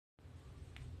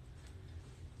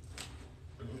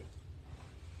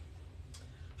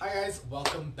Hi guys,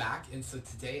 welcome back. And so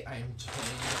today I am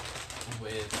joined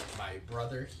with my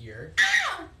brother here.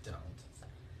 Don't.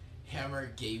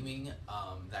 Hammer Gaming.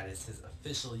 That is his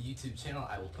official YouTube channel.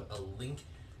 I will put a link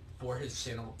for his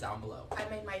channel down below. I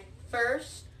made my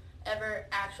first ever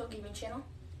actual gaming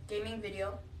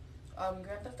video.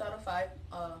 Grand Theft Auto 5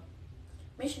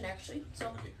 mission actually. So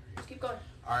Okay. let's keep going.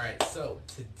 Alright, so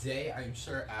today I'm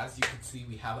sure, as you can see,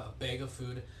 we have a bag of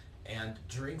food and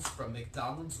drinks from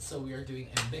McDonald's. So we are doing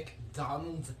a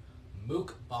McDonald's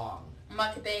muckbang.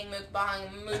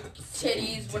 Muckbang, mook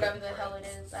titties, whatever the hell it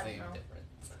is. I don't know.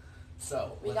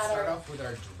 So We let's got start our- off with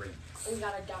our drinks. We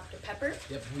got a Dr. Pepper.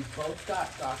 Yep, we both got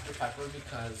Dr. Pepper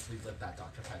because we live that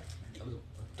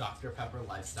Dr. Pepper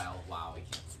lifestyle. Wow, I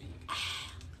can't speak.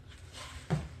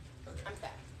 Okay. I'm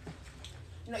fat.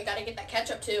 You know, you gotta get that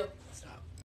ketchup too. Stop.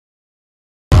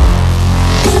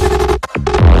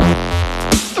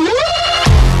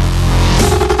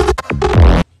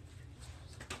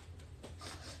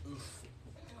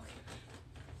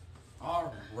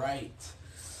 All right,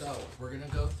 so we're gonna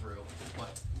go through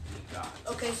what we got.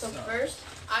 Okay, so first,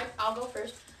 I'll go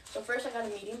first. So first I got a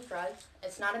medium fry.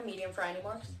 It's not a medium fry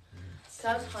anymore because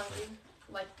I was hungry,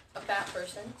 like a fat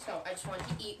person. So I just wanted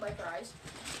to eat my fries.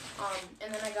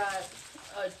 And then I got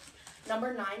a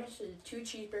number 9, which is a 2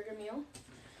 cheeseburger meal.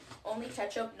 Only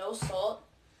ketchup, no salt,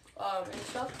 and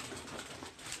stuff.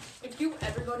 If you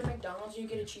ever go to McDonald's and you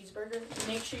get a cheeseburger,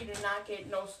 make sure you do not get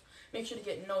make sure to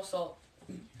get no salt.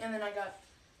 And then I got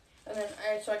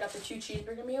the 2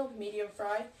 cheeseburger meal, medium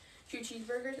fry, 2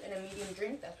 cheeseburgers, and a medium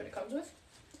drink. That's what it comes with.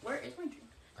 Where is my drink?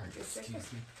 Excuse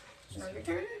me. So now your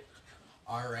turn.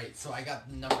 Alright, so I got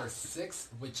number 6,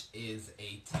 which is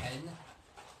a 10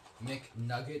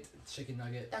 McNugget, chicken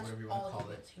nugget, That's whatever you want all to call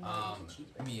he it, gets. He never gets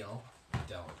a cheeseburger. meal. I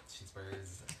don't.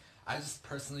 Cheeseburgers. I just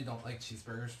personally don't like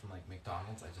cheeseburgers from like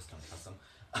McDonald's. I just don't trust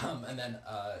them. And then,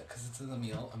 because it's in the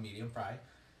meal, a medium fry.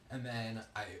 And then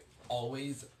I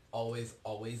always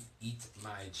eat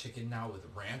my chicken now with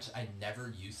ranch. I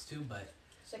never used to, but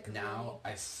now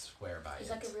I swear by it. He's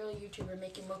like a real YouTuber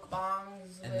making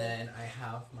mukbangs. And then I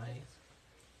have my,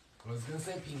 I was going to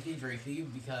say pinky drinky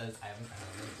because I haven't had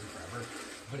it forever,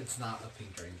 but it's not a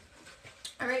pink drink.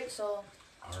 Alright, so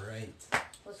Alright.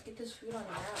 let's get this food on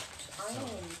wraps. I am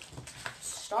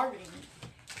starving.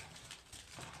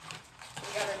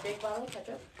 We got our big bottle of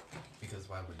ketchup. Because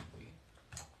why wouldn't we?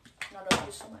 No, don't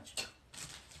use so much.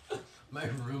 My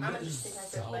room I'm is just taking my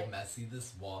first so bite. messy.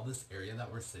 This wall, this area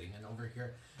that we're sitting in over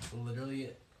here, literally,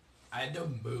 I had to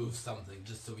move something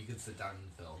just so we could sit down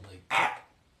and film.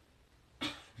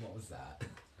 Like, what was that?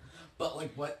 But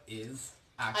like, what is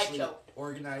actually choked.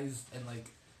 organized and like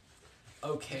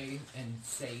okay and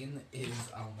sane is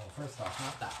well, first off,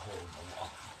 not that hole in the wall.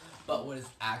 But what is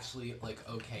actually like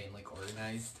okay and like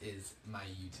organized is my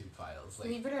YouTube files. Like,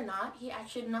 Believe it or not, he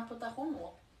actually did not put that hole in the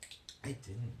wall. I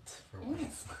didn't for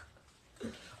once.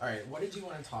 Alright, what did you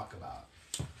want to talk about?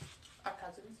 Our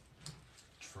cousins.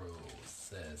 True,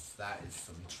 sis. That is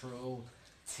some true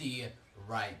tea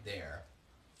right there.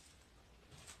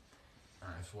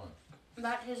 Alright, so what?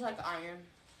 That tastes like iron.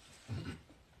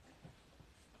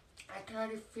 I can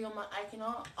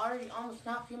already almost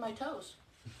not feel my toes.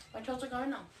 My toes are iron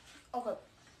now. Okay.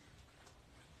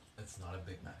 It's not a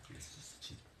Big Mac, it's just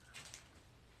a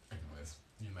cheeseburger. Anyways,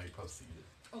 you might proceed.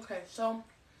 Okay, so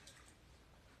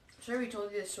sure we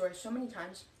told you this story so many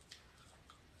times.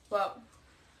 But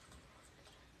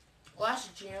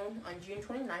last June, on June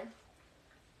 29th,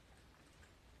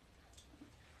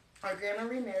 our grandma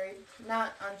remarried.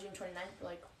 Not on June 29th, but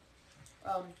like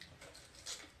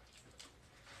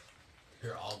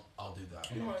Here, I'll do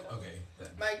that. No, no. Okay, then.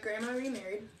 my grandma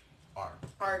remarried. R.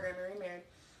 Our grandma remarried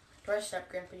to our step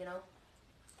grandpa, you know.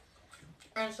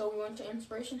 And so we went to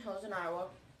Inspiration Hills in Iowa.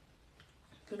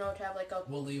 To have like a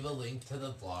We'll leave a link to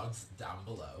the vlogs down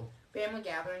below. family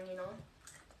gathering, you know.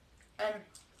 And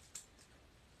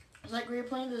it's like we were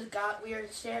playing we were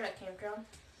staying at a campground.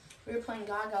 We were playing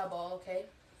Gaga Ball, okay?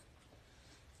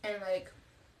 And like,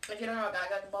 if you don't know what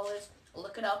Gaga Ball is,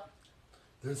 look it up.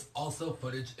 There's also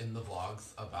footage in the vlogs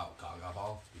about Gaga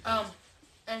Ball.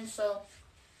 And so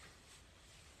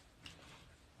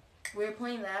we were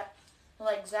playing that.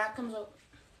 Like Zach comes over.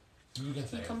 You can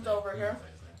say He comes his name. over You here. can say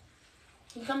his name.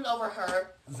 He comes over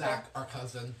her. Zach, our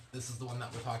cousin. This is the one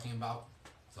that we're talking about.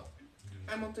 So.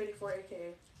 I'm on 34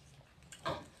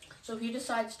 AKA. So he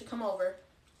decides to come over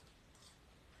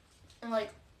and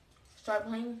like start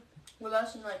playing with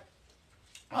us and like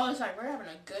all the time. We're having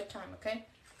a good time, okay?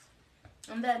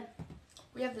 And then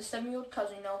we have the 7-year-old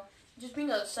cousin, you know, just being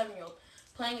a 7-year-old,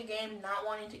 playing a game, not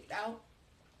wanting to get out.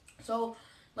 So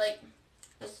like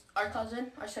our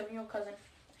cousin, our 7-year-old cousin,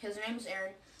 his name is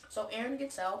Aaron. So Aaron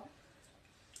gets out.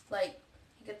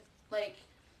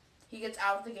 He gets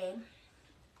out of the game,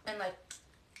 and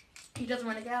he doesn't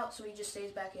want to get out, so he just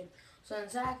stays back in. So then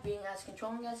Zach, being as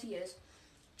controlling as he is,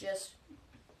 just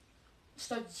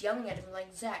starts yelling at him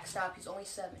like, "Zach, stop! He's only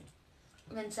 7."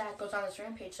 And then Zach goes on this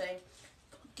rampage saying,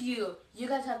 "Fuck you! You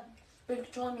guys have been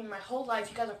controlling me my whole life.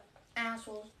 You guys are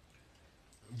assholes."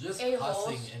 Just A-holes.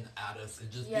 cussing and at us and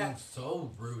just being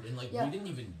so rude, and we didn't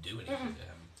even do anything to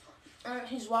him. And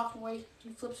he's walking away. He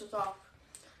flips us off,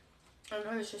 and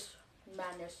it was just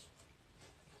madness.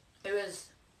 It was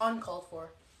uncalled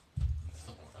for.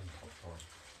 So uncalled for.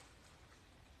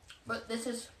 But this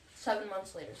is 7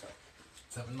 months later, so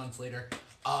 7 months later.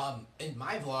 In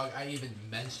my vlog, I even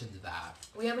mentioned that.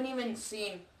 we haven't even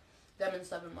seen them in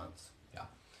 7 months. Yeah.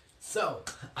 So,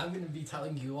 I'm going to be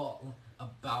telling you all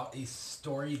about a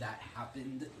story that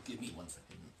happened. Give me 1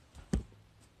 second.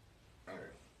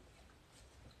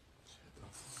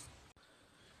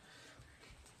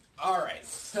 Alright,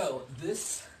 so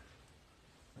this...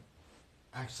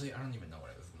 Actually, I don't even know what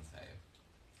I was going to say.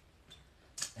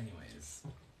 Anyways,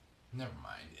 never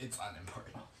mind. It's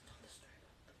unimportant.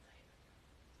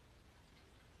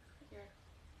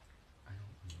 I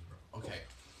don't remember. Okay,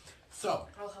 so...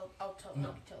 I'll tell you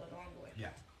it along the way. Yeah.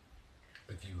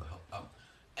 If you help.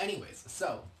 Anyways,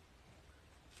 so...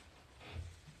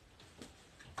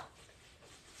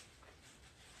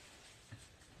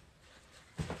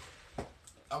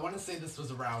 I want to say this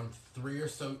was around 3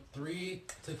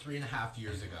 to 3.5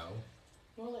 years ago.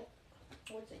 More like,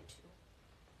 I would say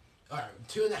 2. Alright,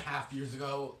 2.5 years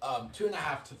ago.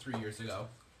 2.5 to 3 years ago.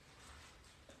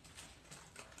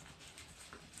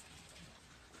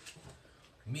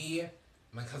 Me,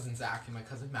 my cousin Zach, and my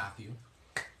cousin Matthew,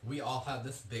 we all had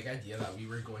this big idea that we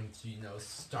were going to,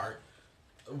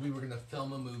 we were going to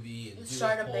film a movie and do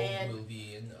Start a a whole band.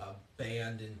 movie and a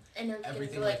band and And it was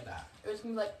everything gonna be like that. It was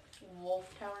gonna be like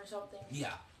Wolf Town or something.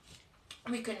 Yeah.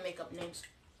 We couldn't make up names.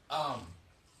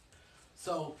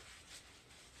 So,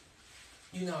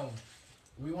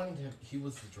 we wanted him, he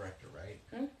was the director, right?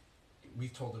 Hmm? We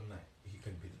told him that he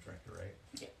couldn't be the director, right?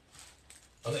 Yeah.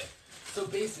 Okay, so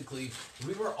basically,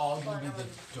 we were all going to be the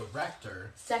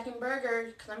director. Second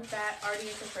burger, because I'm fat, already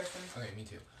ate the first one. Okay, me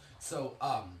too. So,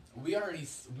 we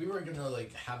were gonna,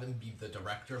 have him be the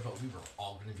director, but we were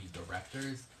all gonna be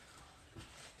directors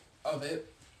of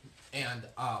it. And,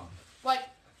 What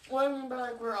I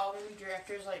remember, we're all gonna be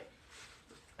directors,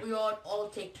 we all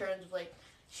take turns of,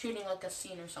 shooting, a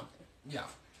scene or something. yeah.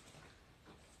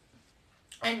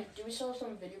 And do we still have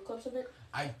some video clips of it?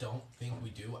 I don't think we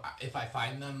do. If I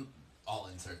find them, I'll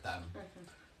insert them.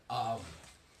 Mm-hmm.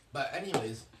 But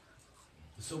anyways,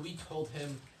 so we told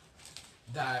him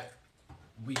that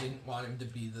we didn't want him to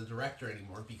be the director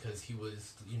anymore because he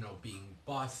was, being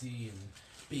bossy and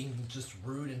being just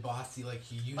rude and bossy like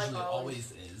he usually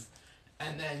always is.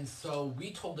 And then, so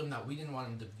we told him that we didn't want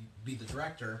him to be the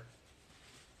director,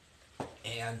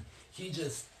 and he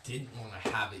just didn't want to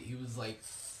have it. He was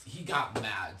he got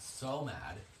mad, so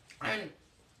mad. And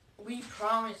we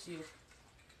promise you,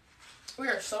 we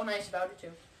are so nice about it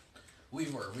too. We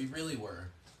really were.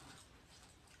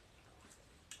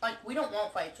 We don't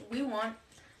want fights. We want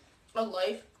a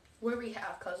life where we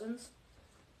have cousins.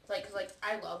 Cause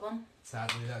I love them.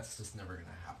 Sadly, that's just never gonna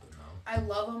happen though. I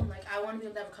love them. I want to be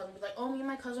able to have a cousin. Be like, oh, me and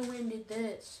my cousin went and did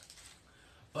this.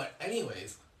 But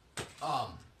anyways,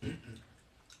 oh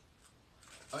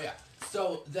yeah.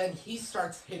 So then he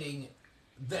starts hitting.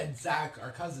 Then Zach,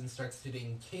 our cousin, starts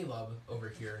hitting Caleb over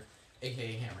here,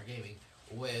 aka Hammer Gaming,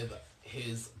 with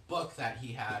his book that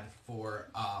he had for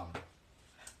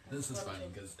This is funny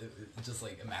because just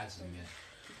imagining it.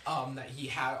 That he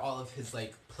had all of his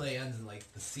plans and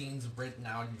the scenes written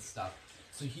out and stuff.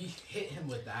 So he hit him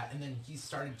with that, and then he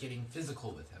started getting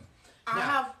physical with him. I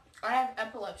have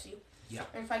epilepsy. Yeah.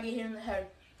 And if I get hit in the head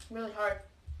really hard,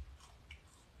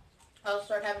 I'll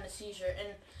start having a seizure.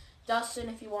 And Dustin,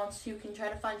 if he wants to, can try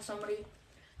to find somebody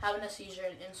having a seizure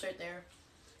and insert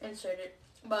it.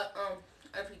 But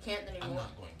if he can't, then he won't. I'm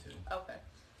not going to. Okay.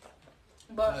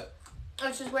 But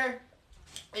it's just where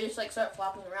they just start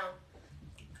flopping around.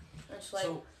 It's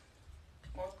so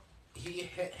he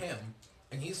hit him,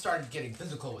 and he started getting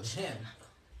physical with him.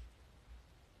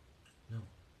 No.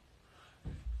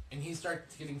 And he started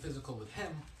getting physical with him,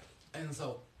 and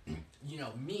so,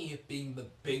 me being the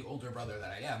big older brother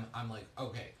that I am, I'm like,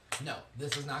 okay, no,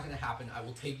 this is not gonna happen. I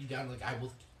will take you down. I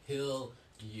will kill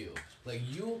you.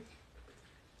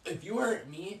 If you hurt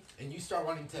me and you start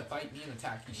wanting to fight me and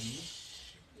attack me,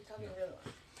 you're talking really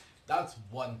loud. That's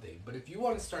one thing. But if you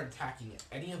want to start attacking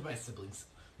any of my siblings,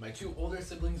 my 2 older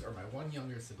siblings or my 1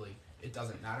 younger sibling, it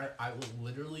doesn't matter. I will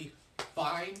literally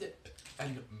find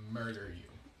and murder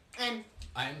you. And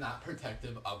I am not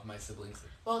protective of my siblings.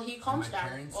 well, he calms my down.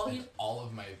 Parents Well, and all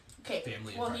of my okay.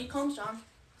 family. Well, and he friends. calms down.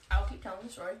 I'll keep telling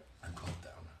the story. I'm calmed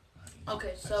down.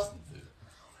 Okay, I so just need food.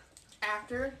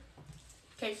 after,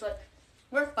 okay, so like,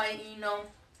 we're fighting, you know.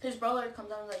 His brother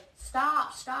comes out and is like,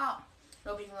 stop, stop.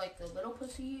 No, being like the little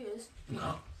pussy he is.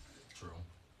 No, true.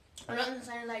 And on the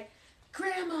side, like,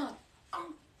 grandma,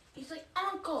 he's like,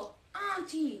 uncle,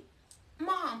 auntie,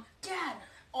 mom, dad.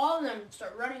 All of them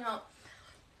start running up.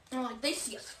 And like, they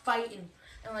see us fighting.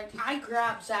 And like, I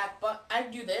grab Zach, but I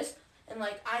do this. And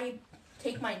like, I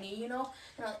take my knee, you know,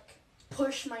 and like,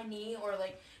 push my knee or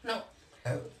like, no.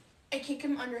 I kick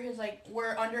him under his, like,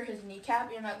 we're under his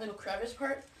kneecap in that little crevice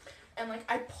part. And, like,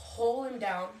 I pull him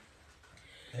down.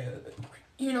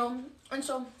 You know? And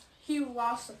so, he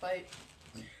lost the fight.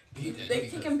 He did. They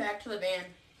take him back to the van.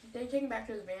 They take him back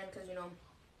to the van because, you know,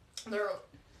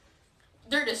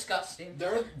 they're disgusting.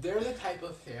 They're the type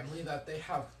of family that they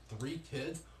have 3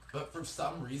 kids, but for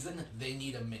some reason, they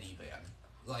need a minivan.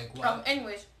 Like, what?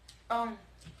 Anyways, go on,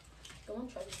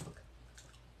 try this book.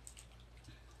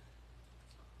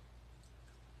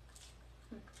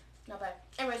 Not bad.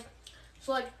 Anyways,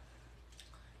 so like,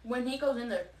 when he goes in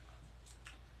there,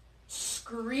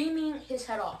 screaming his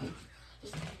head off.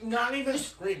 Not even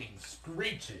screaming,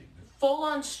 screeching. Full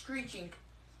on screeching.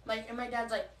 Like, and my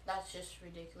dad's like, that's just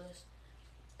ridiculous.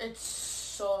 It's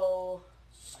so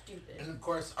stupid. And of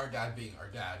course, our dad being our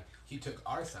dad, he took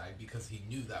our side because he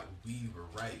knew that we were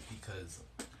right because,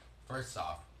 first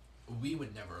off, we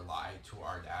would never lie to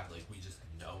our dad. Like, we just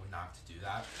know not to do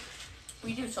that.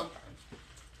 We do sometimes.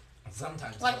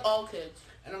 Sometimes. Like all kids.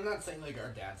 And I'm not saying, like, our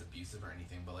dad's abusive or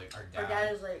anything, but, like, Our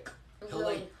dad is like, he'll,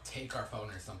 really, like, take our phone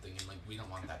or something, and, like, we don't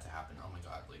want that to happen. Oh, my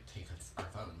God, like, take our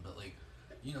phone. But, like,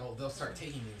 you know, they'll start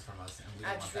taking things from us, and we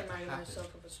don't want that to happen. I just reminded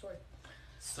myself of a story.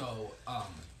 So,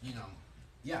 you know,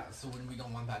 yeah, so when we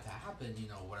don't want that to happen, you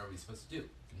know, what are we supposed to do?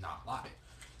 Not lie.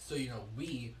 So, you know,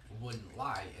 we wouldn't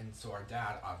lie, and so our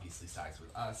dad obviously sides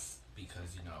with us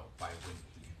because, you know, why wouldn't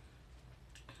he?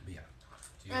 But yeah.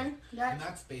 And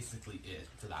that's basically it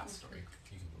for that story.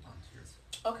 You can move on to yours.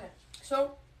 Okay,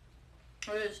 so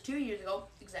it was 2 years ago,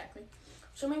 exactly.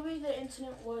 So maybe the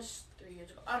incident was 3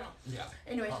 years ago. I don't know. Yeah,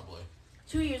 anyways, probably.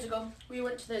 2 years ago, we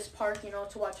went to this park, you know,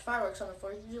 to watch fireworks on the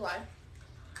 4th of July.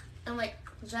 And, like,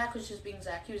 Zach was just being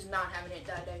Zach. He was not having it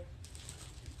that day.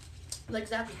 Like,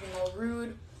 Zach was being all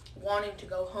rude, wanting to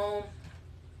go home.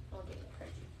 Oh, getting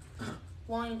crazy.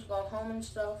 Wanting to go home and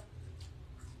stuff.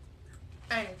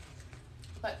 And,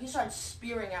 like, he started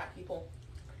spearing at people.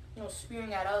 You know,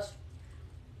 spearing at us.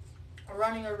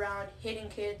 Running around, hitting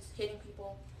kids, hitting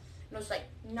people. You know, it's like,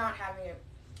 not having it.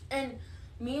 And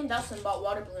me and Dustin bought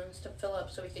water balloons to fill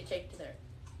up so we could take to there.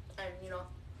 And, you know.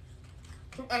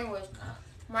 Anyways,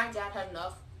 my dad had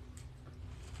enough.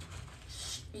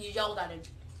 He yelled at him.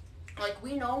 Like,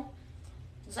 we know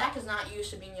Zach is not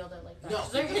used to being yelled at like that. No,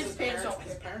 because his parents don't care.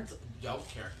 His parents don't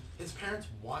care. His parents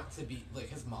want to be, like,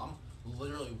 his mom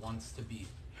literally wants to be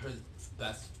his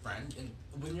best friend. And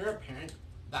when you're a parent,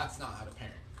 that's not how to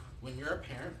parent. When you're a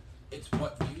parent, it's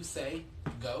what you say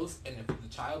goes, and if the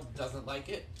child doesn't like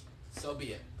it, so be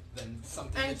it. Then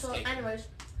something gets taken. Anyways.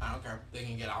 I don't care. They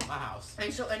can get out of my house.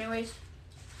 And so anyways,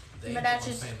 They my dad's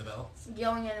don't just paying the bill.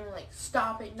 yelling at him like,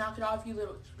 stop it, knock it off, you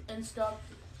little, and stuff.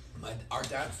 Our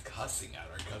dad's cussing at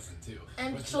our cousin too,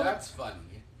 And which so that's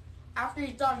funny. After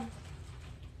he's done,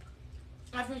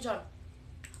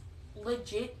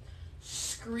 legit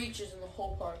screeches in the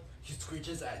whole park. He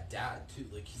screeches at dad too,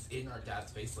 like he's in our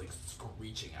dad's face, like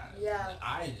screeching at him. Yeah. And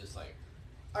I just like.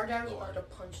 Our dad was about to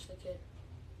punch the kid.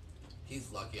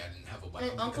 He's lucky I didn't have a weapon.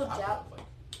 And Uncle because I Jack, would've, like,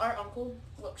 our uncle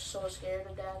looked so scared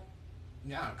of Dad.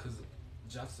 yeah, because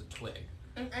just a twig.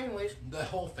 And anyways, The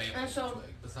whole family And so- is a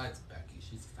twig. Besides Becky,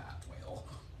 she's a fat whale.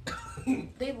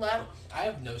 they left. I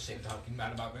have no shame talking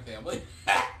bad about my family.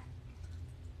 I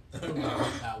don't know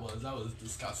what that was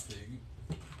disgusting.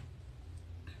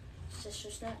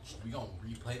 Sister snatch. We gonna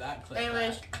replay that clip.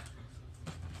 Anyways, back.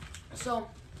 so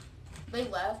they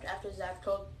left after Zach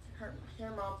told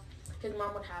his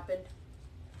mom what happened.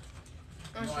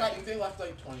 And No, it's I like, think they left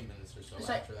like 20 minutes or so It's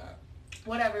like- after that.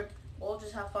 whatever, we'll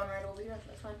just have fun right over here.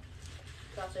 That's fine.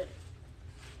 That's it.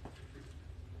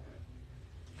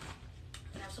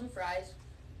 And have some fries.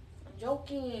 I'm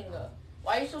joking.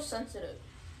 Why are you so sensitive?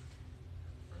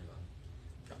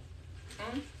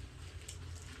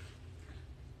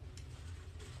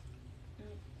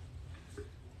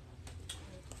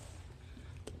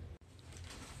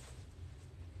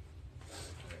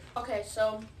 Okay,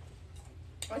 so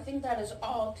I think that is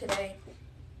all today.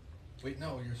 Wait,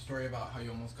 no, your story about how you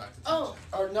almost got detention. Oh.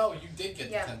 Or no, you did get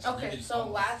Yeah. detention. Okay. You So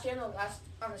almost. last year,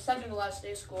 on the second to last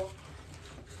day of school,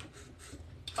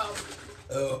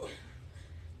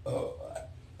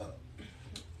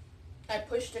 I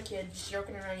pushed a kid just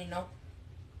joking around, you know,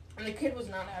 and the kid was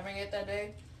not having it that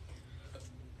day.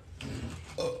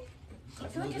 I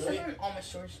feel like I said that in all my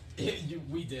stories.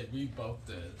 We did. We both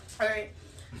did. Alright.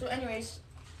 So anyways,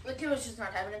 the kid was just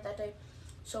not having it that day.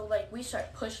 So like we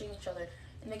start pushing each other,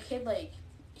 and the kid the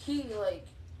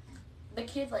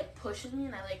kid pushes me,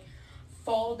 and I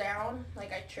fall down,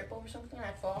 I trip over something and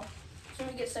I fall. So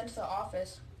we get sent to the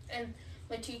office, and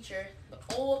the teacher,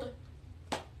 the old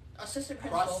assistant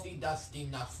principal, Crusty, dusty,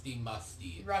 nasty,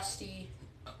 musty. rusty,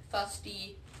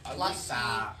 fusty, I like lusty,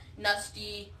 that.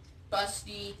 nusty,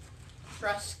 busty,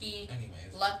 frusky,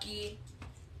 Anyways. lucky,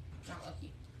 not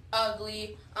lucky,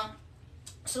 ugly,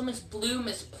 so Miss Blue,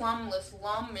 Miss Plum, Miss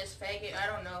Lum, Miss Faggot, I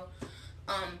don't know,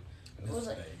 Miss was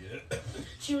Faggot.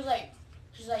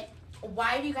 she's like,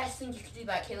 why do you guys think you could do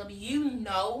that, Caleb? You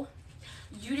know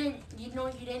you didn't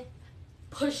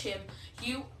push him,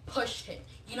 you pushed him.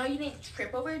 You know you didn't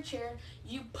trip over a chair,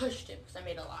 you pushed him, because I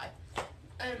made a lie.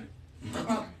 And,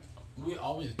 we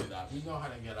always do that. We know how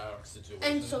to get out of situations.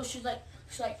 and so she's like,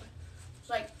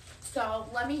 so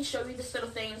let me show you this little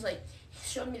thing. It's like, he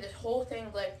showed me this whole thing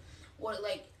of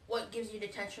what gives you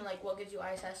detention, what gives you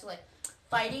ISS. Like,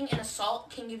 fighting and assault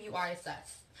can give you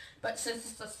ISS. But since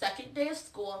it's the second day of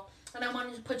school, and I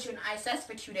wanted to put you in ISS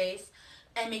for 2 days,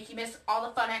 and make you miss all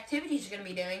the fun activities you're gonna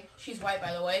be doing. She's white,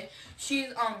 by the way.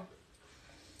 She's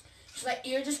like,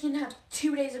 you're just gonna have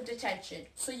 2 days of detention.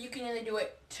 So you can either do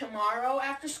it tomorrow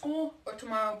after school, or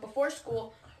tomorrow before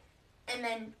school, and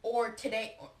then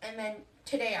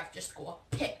today after school.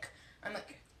 Pick. I'm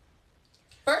like,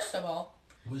 first of all,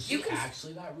 was she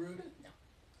actually that rude? No.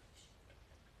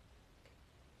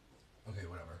 Okay,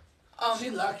 whatever.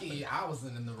 She lucky I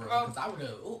wasn't in the room, because I would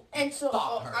have. And so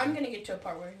I'm gonna get to a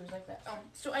part where he was like that.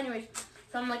 So anyways,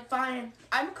 so I'm like, fine.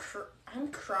 I'm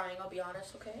crying. I'll be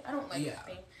honest. Okay, I don't like this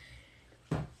thing.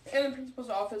 In the principal's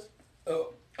office.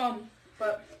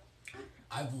 But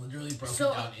I've literally broken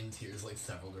down in tears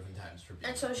several different times for being.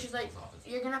 And so she's like, office.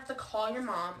 You're gonna have to call your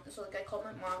mom. So I called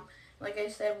my mom. Like I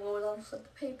said, what was on the slip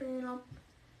of paper, you know?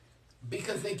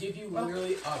 Because they give you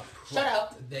literally a prompt. Shut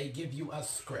up. They give you a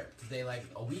script. They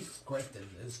we scripted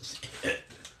this.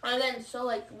 And then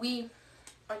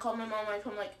I called my mom. I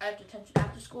told him I have detention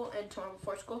after school and tomorrow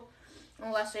before school, on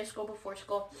the last day of school before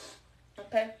school.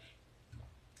 Okay.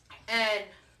 And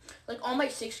all my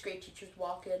 6th grade teachers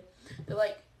walk in. They're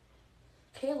like,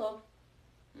 Caleb.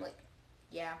 I'm like,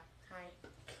 yeah, hi.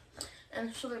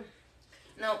 And so then,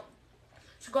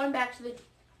 going back to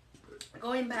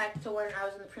when I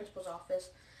was in the principal's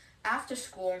office after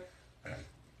school,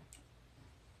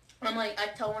 I'm like, I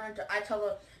tell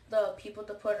the people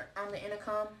to put on the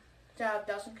intercom to have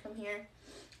Dustin come here,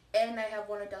 and I have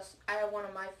one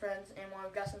of my friends and one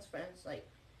of Dustin's friends.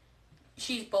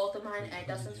 She's both of mine and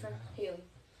Dustin's friend, Haley.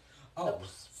 Oh,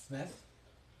 Smith.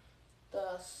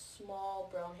 The small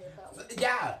brown haircut.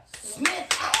 Yeah, Smith.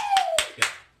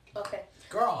 Okay.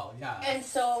 Girl, yeah. And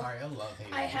so sorry, I love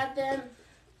Haley.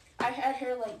 I had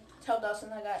her tell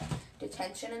Dustin I got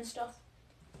detention and stuff,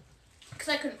 because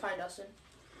I couldn't find Dustin.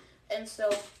 And so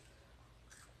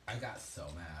I got so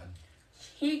mad.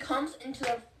 He comes into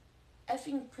the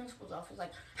effing principal's office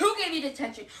who gave you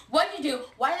detention? What'd you do?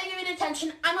 Why did they give you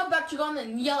detention? I'm about to go in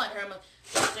and yell at her. I'm like,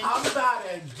 Dustin. I'm about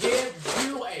to give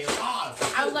you a loss.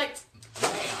 I was like,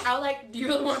 do you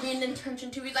really want to be in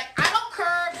detention too? He's like, I don't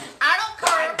care.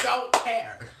 I don't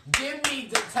care. Give me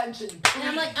detention, please.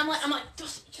 And I'm like,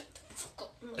 Dustin, shut the fuck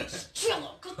up. I'm like, just chill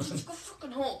up. Go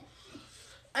fucking home.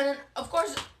 And then, of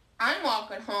course, I'm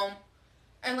walking home.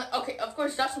 And okay, of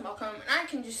course, Dustin walking home. And I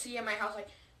can just see at my house,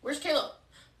 where's Caleb?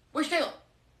 Where's Caleb?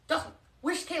 Dustin,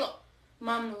 where's Caleb?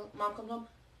 Mom comes home.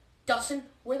 Dustin,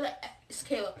 where the F is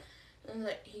Caleb? And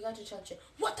he got detention.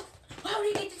 What the? Why would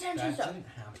he get detention? That didn't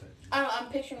happen. I'm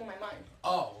picturing in my mind.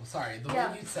 Oh, sorry. The way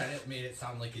you said it made it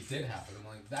sound like it did happen. I'm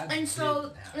like, that and so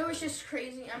didn't happen. It was just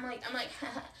crazy. I'm like,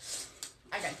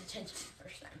 I got detention the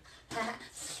first time.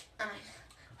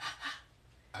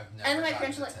 I've never and my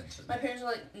parents were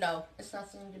like, no, it's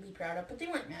nothing to be proud of. But they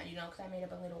weren't mad, because I made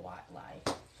up a little lie.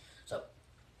 So,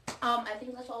 I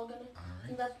think that's all gonna. I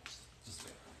think that's just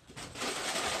wait.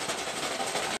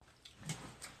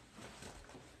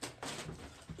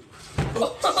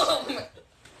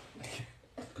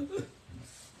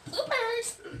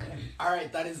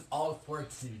 Alright, that is all for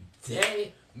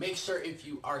today. Make sure if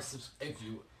you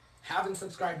haven't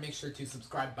subscribed, make sure to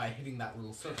subscribe by hitting that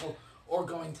little circle, or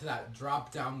going to that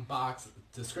drop down box,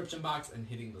 description box, and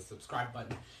hitting the subscribe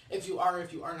button. If you are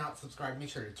not subscribed, make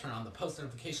sure to turn on the post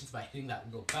notifications by hitting that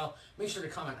little bell. Make sure to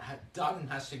comment dot and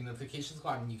hashtag notification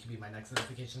squad, and you can be my next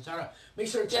notification shout out. Make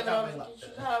sure to check out my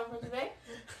shout out for today.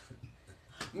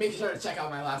 Make sure to check out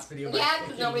my last video. Yeah,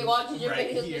 because nobody watches your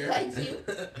right videos here. besides you.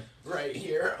 Right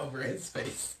here over his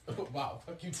face. Wow,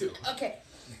 fuck you too. Okay.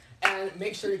 And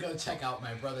make sure to go check out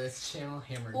my brother's channel,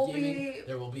 Hammer Gaming.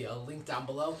 There will be a link down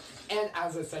below. And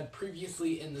as I said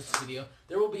previously in this video,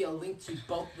 there will be a link to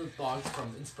both the vlogs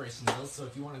from Inspiration Hills. So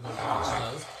if you want to go watch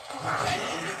those,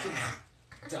 and you can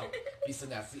don't be so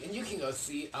nasty. And you can go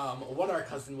see what our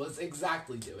cousin was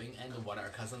exactly doing and what our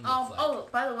cousin looks like. Oh,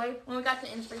 by the way, when we got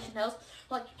to Inspiration Hills,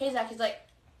 like, hey Zach, he's like,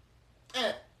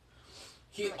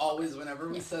 He always, whenever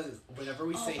we say by the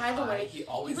hi, way, he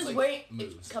always was like wearing,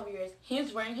 moves. Cover your ears. He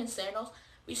was wearing his sandals.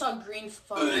 We saw green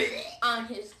fuzz on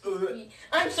his feet.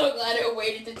 I'm so glad I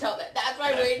waited to tell that. That's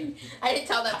why I waited. I didn't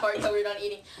tell that part until we were done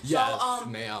eating. Yes, so,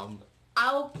 ma'am.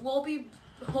 We'll be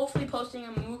hopefully posting a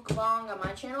mukbang on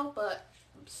my channel, but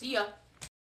see ya.